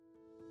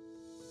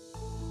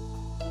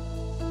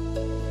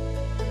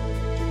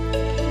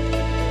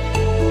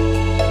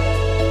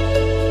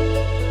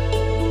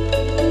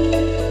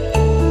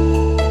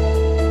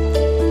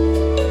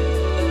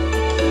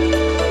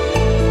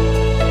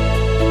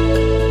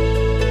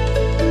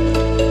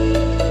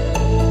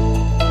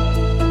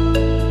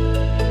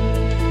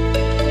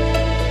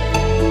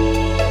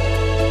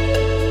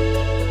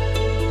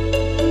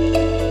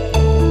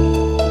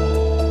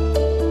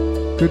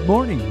Good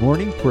morning.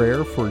 Morning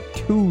prayer for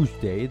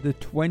Tuesday, the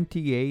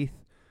 28th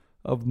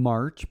of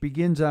March,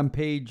 begins on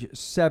page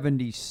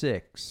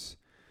 76.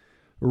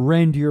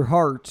 Rend your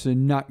hearts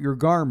and not your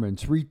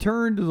garments.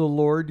 Return to the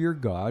Lord your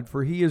God,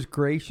 for he is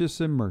gracious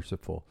and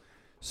merciful,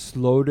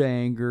 slow to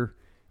anger,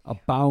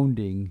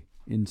 abounding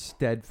in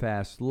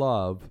steadfast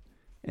love,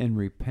 and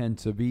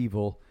repents of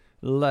evil.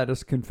 Let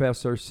us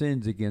confess our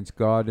sins against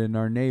God and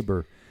our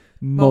neighbor.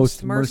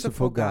 Most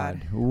merciful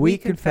God, we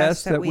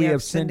confess that we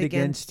have sinned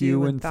against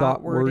you in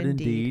thought, word, and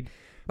deed,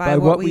 by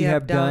what we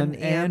have done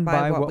and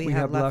by what we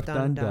have left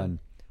undone.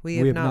 We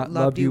have not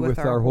loved you with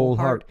our whole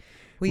heart.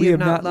 We have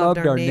not loved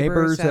our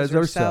neighbors as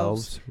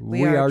ourselves.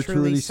 We are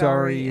truly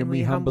sorry, and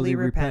we humbly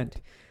repent.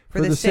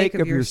 For the sake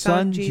of your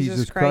Son,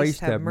 Jesus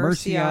Christ, have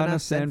mercy on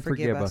us and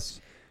forgive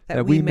us,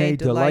 that we may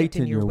delight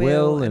in your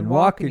will and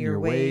walk in your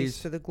ways,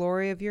 to the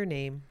glory of your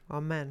name.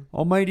 Amen.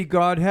 Almighty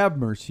God, have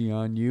mercy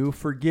on you,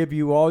 forgive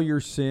you all your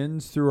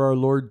sins through our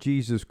Lord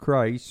Jesus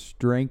Christ,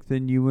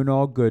 strengthen you in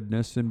all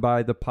goodness, and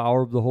by the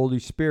power of the Holy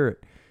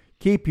Spirit,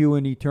 keep you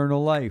in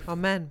eternal life.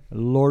 Amen.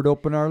 Lord,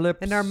 open our lips,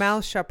 and our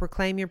mouths shall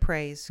proclaim your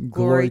praise.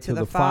 Glory to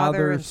the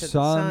Father, and to the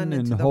Son,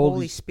 and to the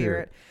Holy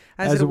Spirit,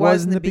 as it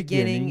was in the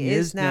beginning,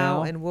 is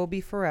now, and will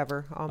be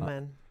forever.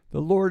 Amen. The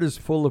Lord is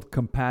full of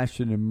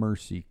compassion and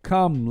mercy.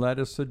 Come, let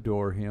us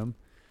adore him.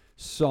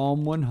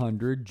 Psalm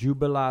 100,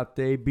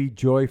 Jubilate, be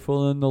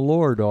joyful in the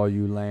Lord, all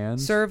you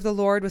lands. Serve the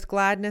Lord with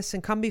gladness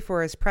and come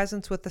before his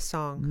presence with a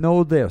song.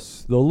 Know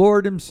this, the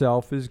Lord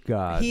himself is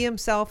God. He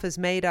himself has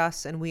made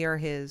us, and we are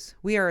his.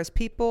 We are his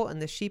people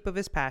and the sheep of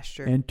his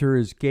pasture. Enter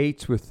his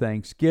gates with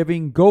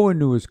thanksgiving. Go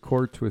into his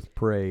courts with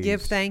praise.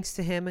 Give thanks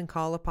to him and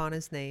call upon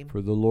his name.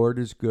 For the Lord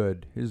is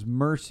good. His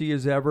mercy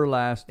is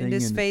everlasting. And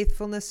his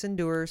faithfulness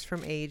endures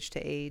from age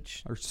to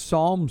age. Our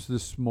psalms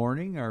this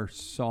morning are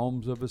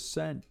psalms of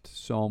ascent.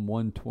 Psalm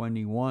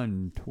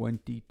 121,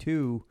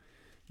 22,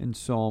 and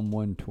Psalm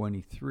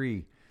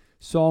 123.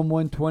 Psalm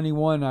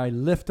 121, I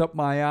lift up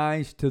my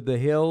eyes to the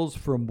hills.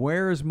 From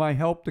where is my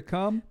help to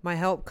come? My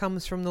help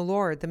comes from the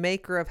Lord, the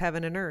maker of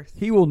heaven and earth.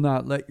 He will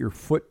not let your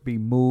foot be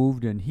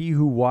moved, and he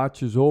who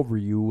watches over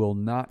you will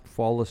not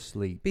fall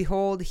asleep.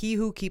 Behold, he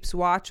who keeps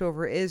watch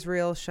over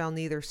Israel shall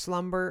neither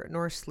slumber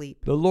nor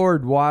sleep. The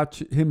Lord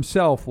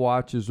himself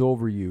watches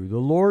over you. The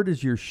Lord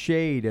is your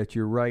shade at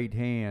your right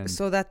hand.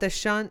 So that the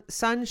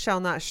sun shall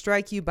not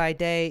strike you by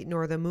day,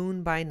 nor the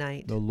moon by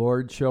night. The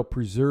Lord shall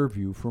preserve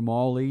you from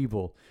all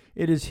evil.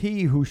 It is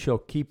he who shall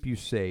keep you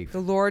safe. The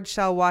Lord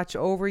shall watch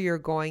over your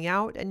going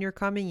out and your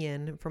coming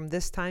in from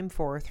this time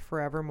forth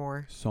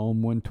forevermore.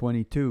 Psalm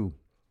 122.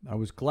 I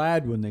was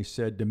glad when they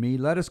said to me,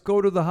 let us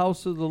go to the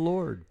house of the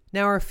Lord.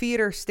 Now our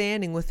feet are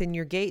standing within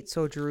your gates,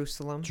 O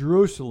Jerusalem.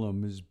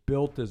 Jerusalem is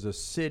built as a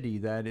city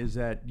that is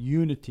at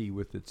unity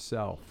with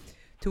itself,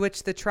 to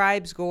which the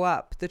tribes go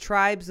up, the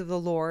tribes of the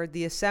Lord,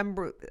 the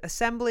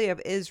assembly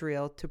of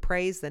Israel, to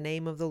praise the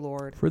name of the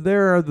Lord. For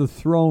there are the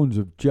thrones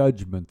of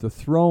judgment, the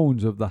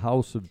thrones of the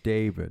house of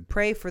David.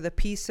 Pray for the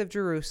peace of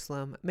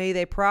Jerusalem. May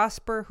they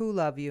prosper who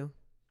love you.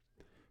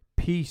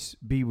 Peace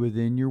be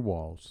within your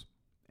walls,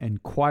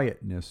 and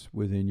quietness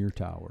within your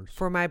towers.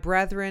 For my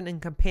brethren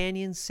and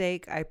companions'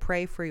 sake, I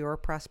pray for your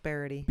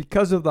prosperity.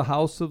 Because of the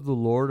house of the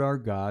Lord our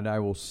God, I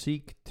will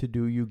seek to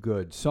do you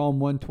good. Psalm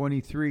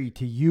 123,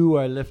 to you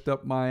I lift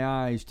up my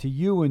eyes, to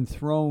you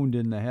enthroned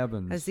in the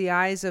heavens. As the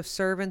eyes of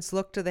servants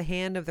look to the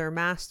hand of their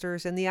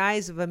masters, and the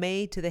eyes of a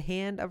maid to the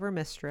hand of her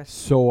mistress,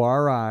 so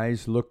our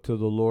eyes look to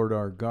the Lord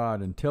our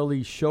God until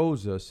he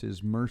shows us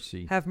his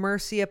mercy. Have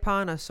mercy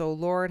upon us, O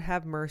Lord,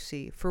 have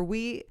mercy, for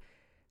we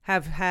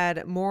have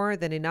had more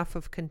than enough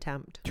of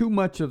contempt. Too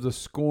much of the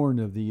scorn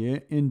of the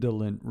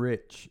indolent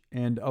rich,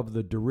 and of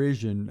the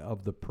derision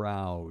of the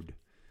proud.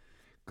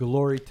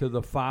 Glory to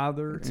the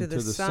Father, and to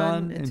the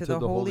Son, and to the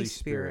Holy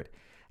Spirit,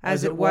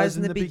 as it was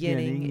in the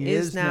beginning,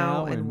 is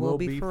now, and will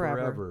be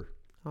forever.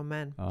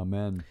 Amen.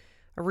 Amen.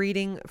 A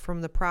reading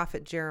from the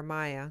prophet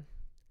Jeremiah,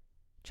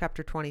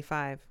 chapter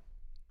 25.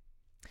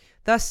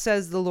 Thus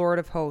says the Lord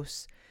of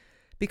hosts,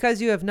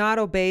 because you have not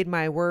obeyed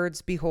my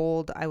words,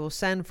 behold, I will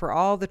send for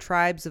all the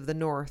tribes of the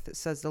north,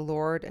 says the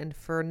Lord, and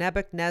for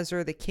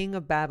Nebuchadnezzar the king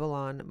of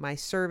Babylon, my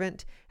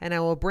servant, and I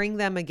will bring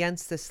them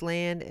against this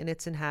land and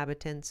its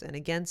inhabitants, and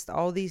against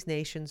all these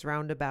nations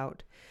round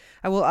about.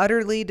 I will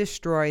utterly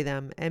destroy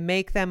them, and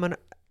make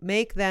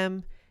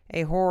them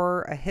a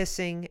horror, a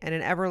hissing, and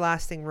an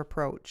everlasting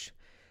reproach.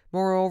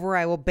 Moreover,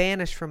 I will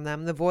banish from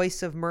them the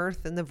voice of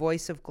mirth and the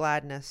voice of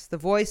gladness, the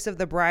voice of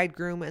the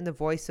bridegroom and the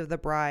voice of the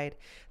bride,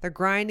 the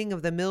grinding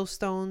of the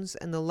millstones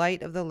and the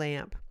light of the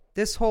lamp.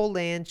 This whole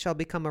land shall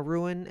become a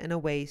ruin and a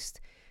waste,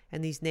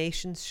 and these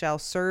nations shall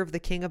serve the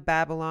king of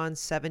Babylon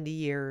 70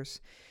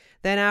 years.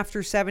 Then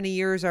after 70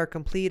 years are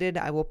completed,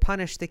 I will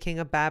punish the king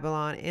of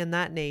Babylon and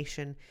that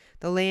nation,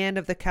 the land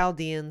of the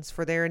Chaldeans,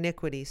 for their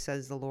iniquity,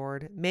 says the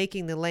Lord,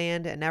 making the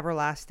land an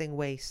everlasting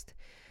waste.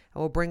 I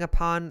will bring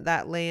upon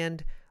that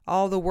land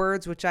all the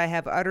words which I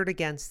have uttered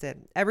against it,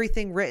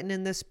 everything written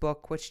in this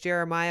book which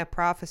Jeremiah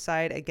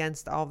prophesied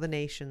against all the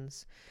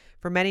nations.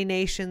 For many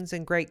nations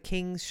and great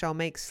kings shall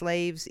make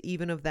slaves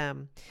even of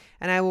them,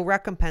 and I will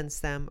recompense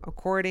them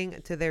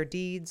according to their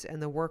deeds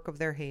and the work of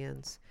their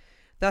hands.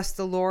 Thus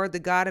the Lord, the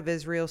God of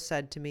Israel,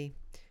 said to me,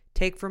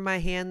 Take from my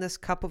hand this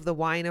cup of the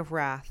wine of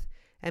wrath,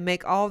 and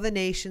make all the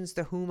nations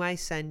to whom I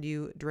send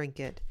you drink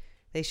it.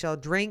 They shall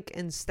drink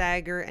and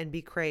stagger and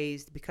be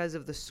crazed because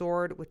of the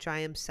sword which I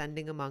am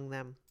sending among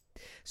them.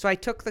 So I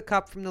took the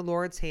cup from the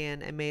Lord's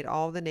hand and made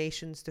all the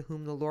nations to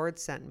whom the Lord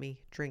sent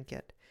me drink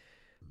it.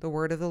 The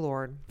word of the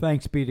Lord.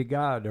 Thanks be to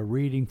God. A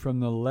reading from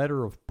the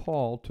letter of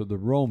Paul to the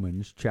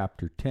Romans,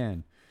 chapter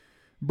 10.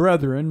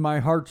 Brethren, my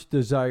heart's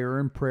desire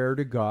and prayer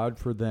to God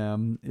for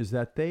them is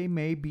that they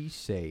may be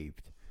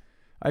saved.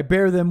 I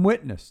bear them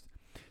witness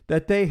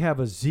that they have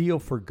a zeal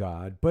for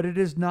God, but it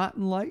is not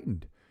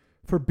enlightened.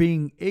 For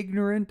being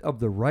ignorant of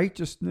the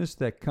righteousness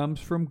that comes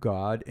from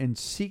God and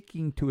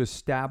seeking to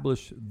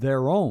establish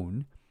their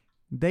own,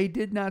 they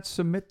did not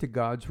submit to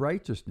God's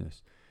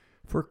righteousness.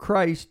 For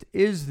Christ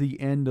is the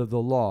end of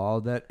the law,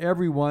 that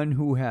everyone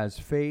who has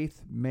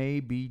faith may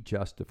be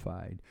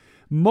justified.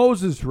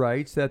 Moses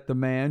writes that the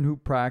man who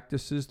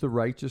practices the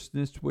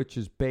righteousness which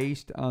is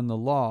based on the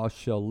law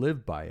shall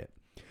live by it.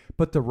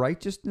 But the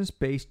righteousness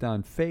based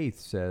on faith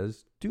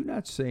says, Do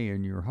not say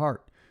in your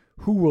heart,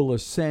 Who will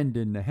ascend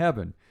into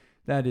heaven?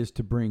 That is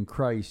to bring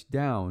Christ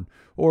down.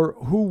 Or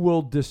who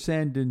will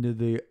descend into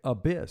the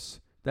abyss?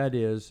 That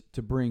is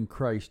to bring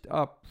Christ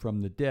up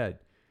from the dead.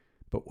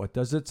 But what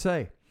does it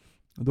say?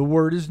 The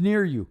word is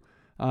near you,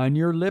 on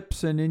your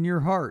lips and in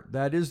your heart.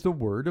 That is the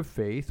word of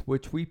faith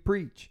which we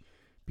preach.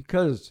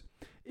 Because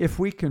if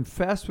we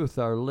confess with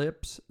our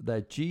lips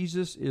that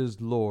Jesus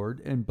is Lord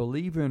and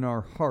believe in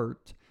our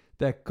heart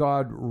that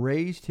God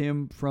raised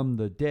him from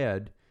the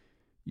dead,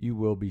 you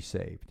will be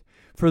saved.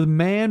 For the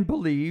man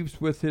believes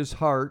with his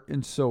heart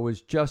and so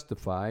is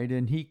justified,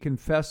 and he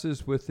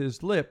confesses with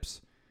his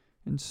lips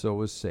and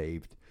so is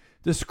saved.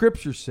 The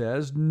scripture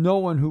says, No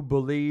one who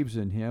believes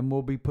in him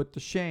will be put to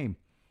shame.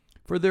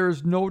 For there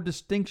is no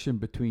distinction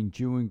between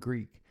Jew and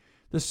Greek.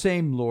 The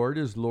same Lord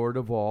is Lord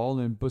of all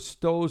and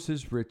bestows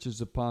his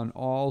riches upon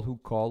all who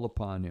call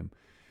upon him.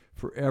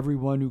 For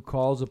everyone who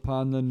calls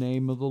upon the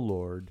name of the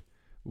Lord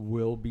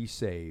will be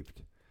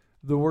saved.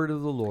 The word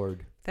of the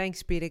Lord.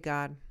 Thanks be to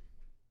God.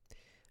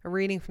 A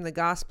reading from the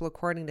Gospel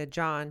according to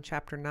John,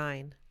 chapter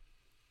 9.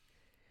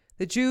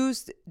 The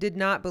Jews did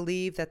not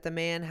believe that the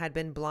man had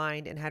been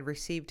blind and had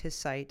received his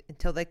sight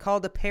until they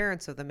called the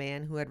parents of the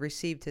man who had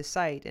received his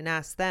sight and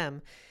asked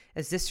them,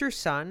 Is this your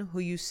son, who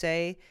you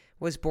say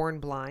was born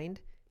blind?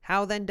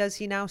 How then does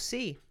he now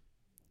see?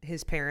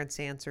 His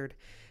parents answered,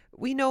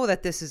 We know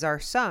that this is our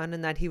son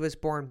and that he was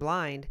born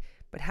blind,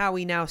 but how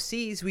he now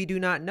sees we do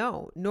not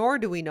know, nor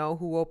do we know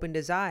who opened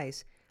his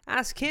eyes.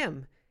 Ask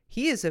him.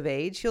 He is of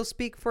age, he'll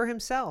speak for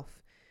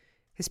himself.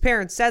 His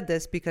parents said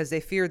this because they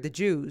feared the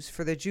Jews,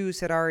 for the Jews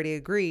had already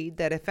agreed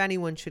that if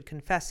anyone should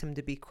confess him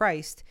to be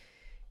Christ,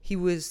 he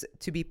was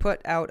to be put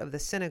out of the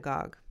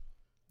synagogue.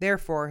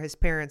 Therefore his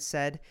parents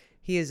said,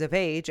 He is of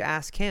age,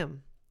 ask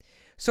him.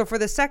 So for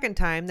the second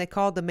time they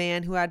called the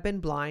man who had been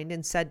blind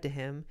and said to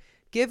him,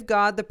 Give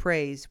God the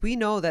praise. We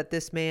know that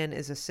this man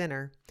is a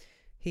sinner.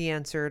 He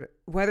answered,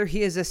 Whether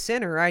he is a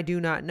sinner I do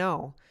not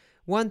know.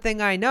 One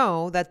thing I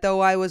know, that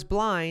though I was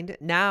blind,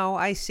 now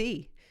I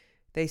see.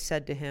 They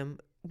said to him,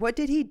 What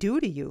did he do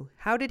to you?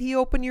 How did he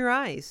open your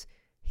eyes?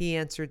 He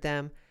answered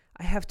them,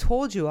 I have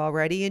told you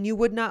already, and you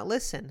would not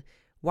listen.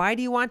 Why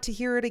do you want to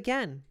hear it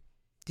again?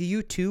 Do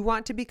you too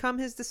want to become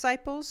his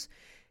disciples?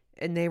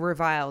 And they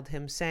reviled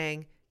him,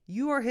 saying,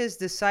 You are his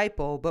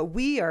disciple, but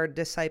we are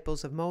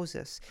disciples of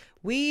Moses.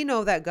 We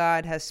know that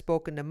God has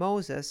spoken to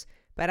Moses,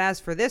 but as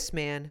for this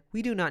man,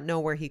 we do not know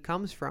where he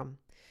comes from.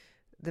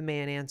 The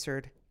man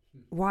answered,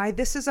 Why,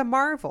 this is a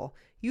marvel.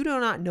 You do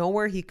not know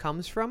where he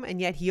comes from,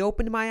 and yet he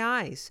opened my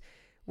eyes.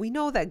 We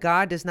know that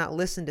God does not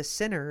listen to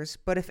sinners,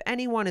 but if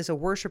anyone is a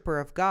worshiper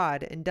of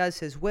God and does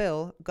his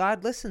will,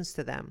 God listens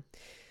to them.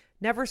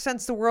 Never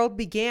since the world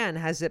began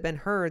has it been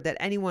heard that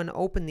anyone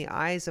opened the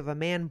eyes of a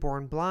man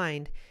born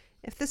blind.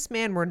 If this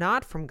man were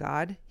not from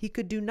God, he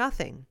could do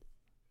nothing.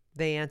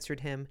 They answered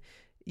him,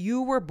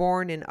 You were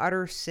born in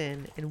utter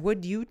sin, and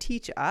would you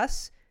teach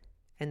us?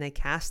 And they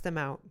cast them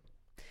out.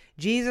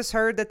 Jesus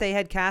heard that they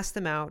had cast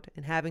him out,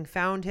 and having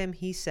found him,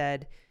 he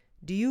said,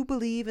 Do you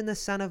believe in the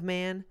Son of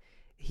Man?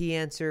 He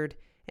answered,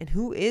 And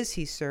who is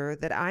he, sir,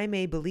 that I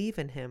may believe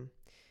in him?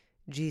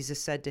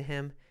 Jesus said to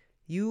him,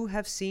 You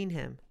have seen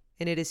him,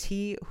 and it is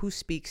he who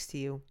speaks to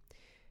you.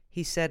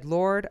 He said,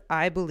 Lord,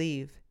 I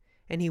believe.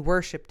 And he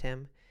worshipped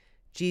him.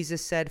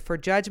 Jesus said, For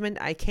judgment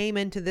I came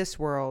into this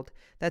world,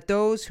 that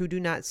those who do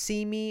not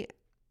see me,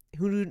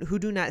 who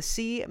do not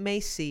see may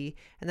see,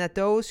 and that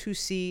those who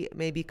see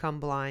may become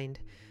blind.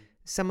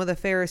 Some of the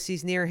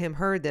Pharisees near him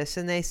heard this,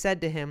 and they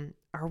said to him,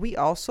 Are we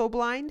also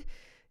blind?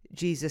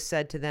 Jesus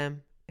said to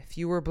them, If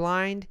you were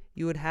blind,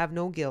 you would have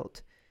no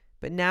guilt.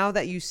 But now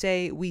that you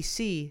say, We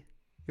see,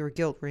 your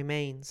guilt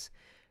remains.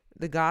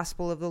 The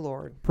Gospel of the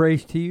Lord.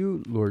 Praise to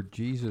you, Lord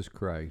Jesus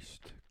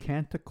Christ.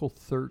 Canticle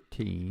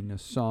 13, a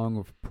song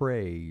of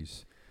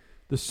praise.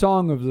 The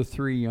song of the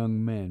three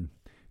young men.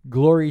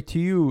 Glory to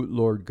you,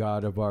 Lord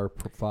God of our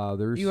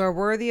fathers. You are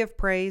worthy of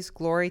praise.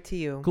 Glory to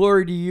you.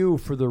 Glory to you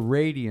for the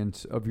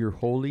radiance of your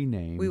holy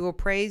name. We will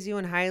praise you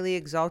and highly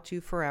exalt you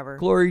forever.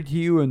 Glory to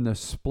you in the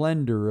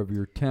splendor of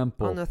your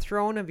temple. On the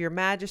throne of your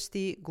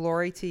majesty,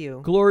 glory to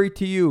you. Glory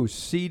to you,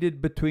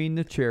 seated between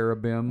the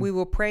cherubim. We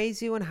will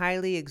praise you and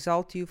highly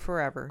exalt you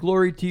forever.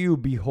 Glory to you,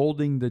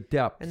 beholding the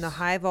depths. In the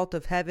high vault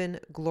of heaven,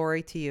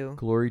 glory to you.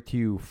 Glory to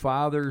you,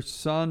 Father,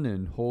 Son,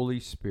 and Holy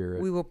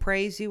Spirit. We will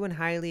praise you and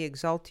highly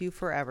exalt you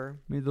forever.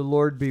 May the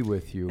Lord be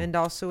with you. And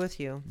also with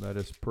you. Let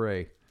us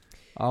pray.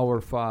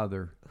 Our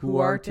Father, who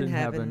art in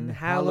heaven,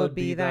 hallowed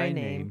be thy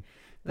name.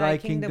 Thy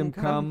kingdom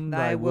come,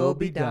 thy will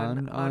be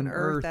done, on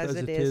earth as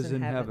it is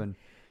in heaven.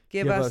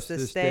 Give us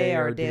this day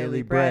our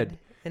daily bread,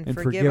 and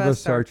forgive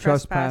us our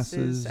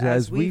trespasses,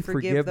 as we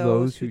forgive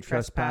those who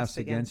trespass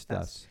against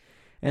us.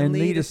 And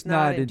lead us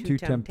not into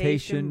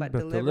temptation, but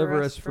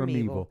deliver us from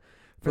evil.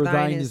 For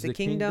thine is the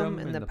kingdom,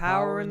 and the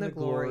power, and the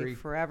glory,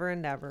 forever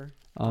and ever.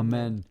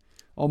 Amen.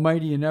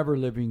 Almighty and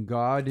ever-living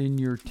God, in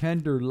your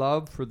tender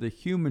love for the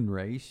human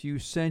race, you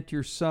sent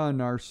your Son,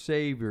 our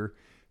Savior,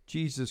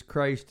 Jesus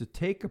Christ, to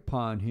take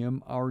upon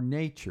him our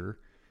nature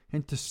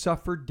and to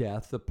suffer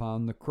death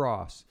upon the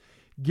cross,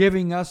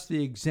 giving us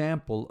the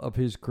example of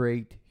his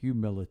great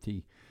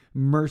humility.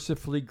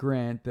 Mercifully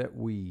grant that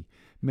we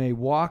may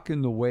walk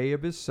in the way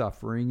of his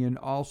suffering and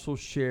also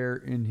share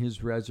in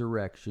his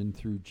resurrection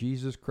through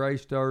Jesus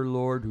Christ our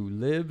Lord, who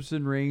lives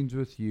and reigns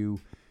with you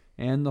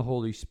and the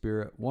Holy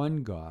Spirit,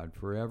 one God,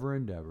 forever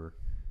and ever.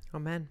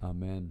 Amen.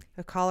 Amen.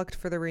 A collect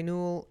for the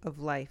renewal of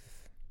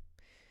life.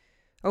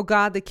 O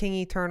God, the King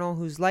eternal,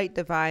 whose light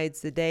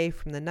divides the day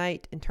from the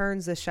night and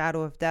turns the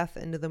shadow of death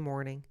into the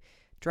morning,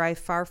 drive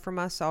far from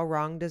us all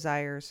wrong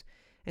desires.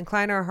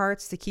 Incline our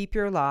hearts to keep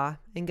your law,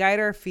 and guide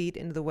our feet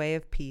into the way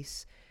of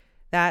peace,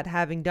 that,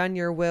 having done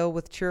your will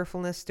with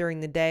cheerfulness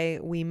during the day,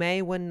 we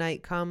may, when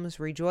night comes,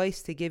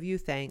 rejoice to give you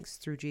thanks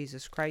through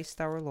Jesus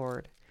Christ our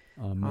Lord.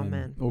 Amen.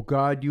 Amen. O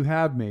God, you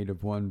have made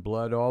of one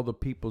blood all the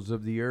peoples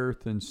of the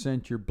earth and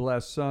sent your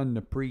blessed Son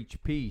to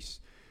preach peace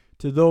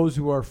to those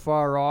who are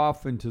far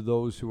off and to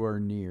those who are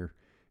near.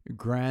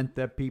 Grant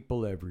that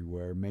people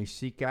everywhere may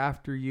seek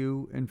after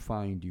you and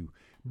find you.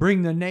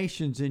 Bring the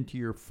nations into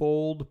your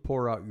fold,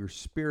 pour out your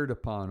Spirit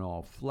upon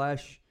all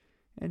flesh,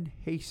 and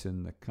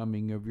hasten the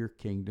coming of your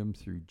kingdom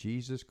through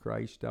Jesus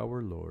Christ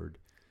our Lord.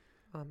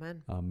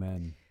 Amen.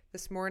 Amen.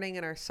 This morning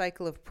in our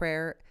cycle of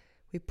prayer,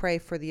 we pray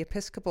for the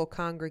Episcopal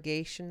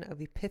Congregation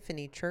of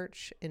Epiphany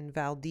Church in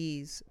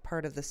Valdez,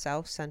 part of the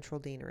South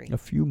Central Deanery. A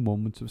few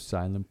moments of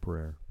silent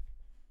prayer.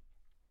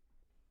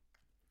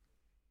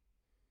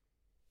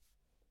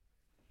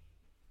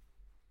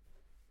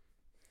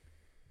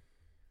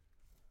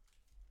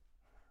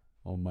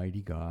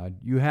 Almighty God,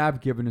 you have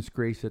given us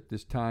grace at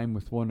this time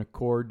with one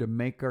accord to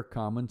make our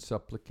common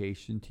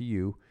supplication to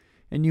you,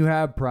 and you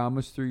have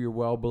promised through your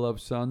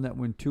well-beloved Son that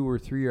when 2 or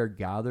 3 are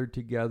gathered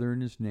together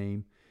in his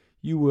name,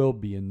 you will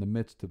be in the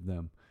midst of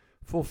them.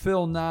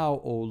 Fulfill now,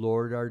 O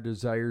Lord, our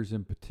desires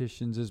and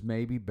petitions as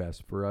may be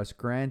best for us,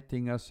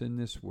 granting us in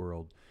this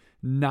world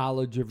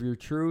knowledge of your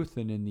truth,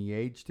 and in the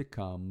age to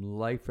come,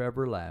 life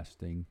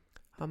everlasting.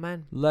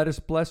 Amen. Let us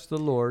bless the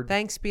Lord.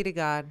 Thanks be to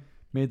God.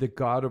 May the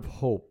God of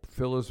hope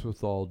fill us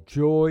with all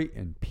joy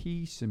and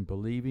peace in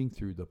believing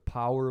through the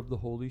power of the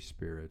Holy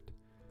Spirit.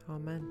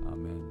 Amen.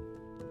 Amen.